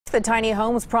The Tiny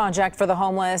Homes Project for the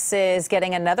Homeless is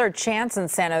getting another chance in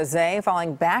San Jose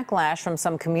following backlash from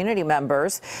some community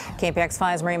members. KPIX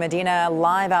 5's Maria Medina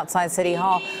live outside City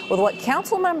Hall with what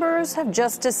council members have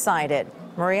just decided.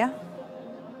 Maria?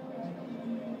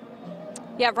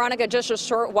 Yeah, Veronica, just a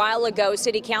short while ago,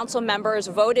 city council members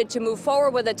voted to move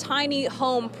forward with a tiny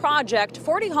home project,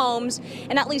 40 homes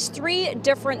in at least 3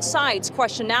 different sites.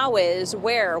 Question now is,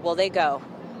 where will they go?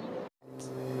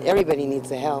 Everybody needs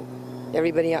the help.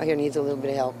 Everybody out here needs a little bit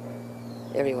of help.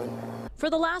 Everyone. For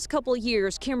the last couple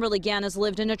years, Kimberly Gann has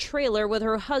lived in a trailer with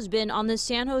her husband on the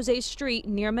San Jose street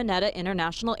near Medina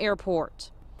International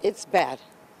Airport. It's bad.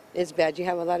 It's bad. You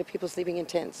have a lot of people sleeping in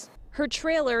tents. Her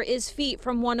trailer is feet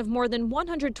from one of more than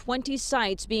 120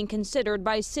 sites being considered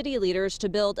by city leaders to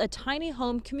build a tiny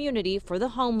home community for the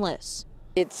homeless.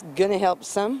 It's going to help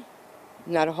some,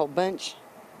 not a whole bunch,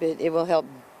 but it will help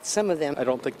some of them. I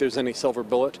don't think there's any silver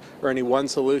bullet or any one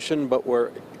solution, but we're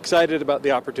excited about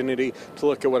the opportunity to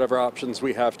look at whatever options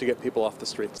we have to get people off the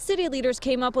streets. City leaders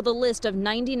came up with a list of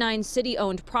 99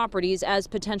 city-owned properties as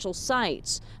potential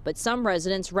sites, but some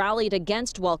residents rallied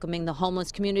against welcoming the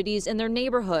homeless communities in their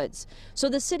neighborhoods. So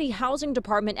the city housing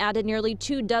department added nearly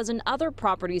 24 other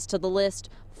properties to the list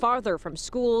farther from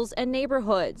schools and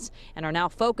neighborhoods, and are now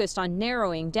focused on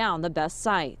narrowing down the best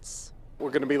sites. We're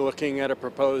going to be looking at a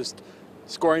proposed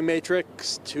scoring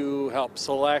matrix to help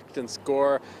select and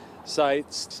score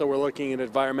sites. So we're looking at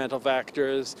environmental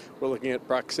factors, we're looking at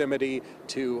proximity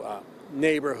to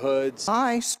neighborhoods.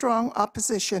 My strong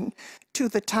opposition to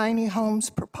the tiny homes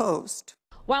proposed.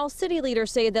 While city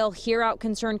leaders say they'll hear out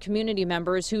concerned community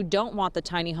members who don't want the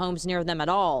tiny homes near them at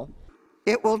all.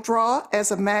 It will draw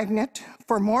as a magnet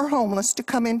for more homeless to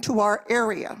come into our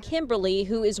area. Kimberly,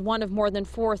 who is one of more than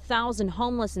 4,000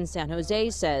 homeless in San Jose,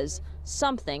 says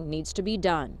something needs to be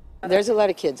done. There's a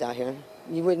lot of kids out here.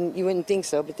 You wouldn't think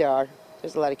so, but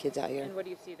there's a lot of kids out here. And what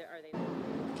do you see there? Are they?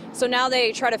 So now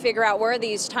they try to figure out where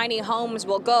these tiny homes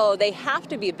will go. They have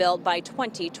to be built by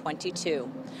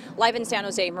 2022. Live in San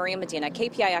Jose, Maria Medina,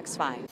 KPIX 5.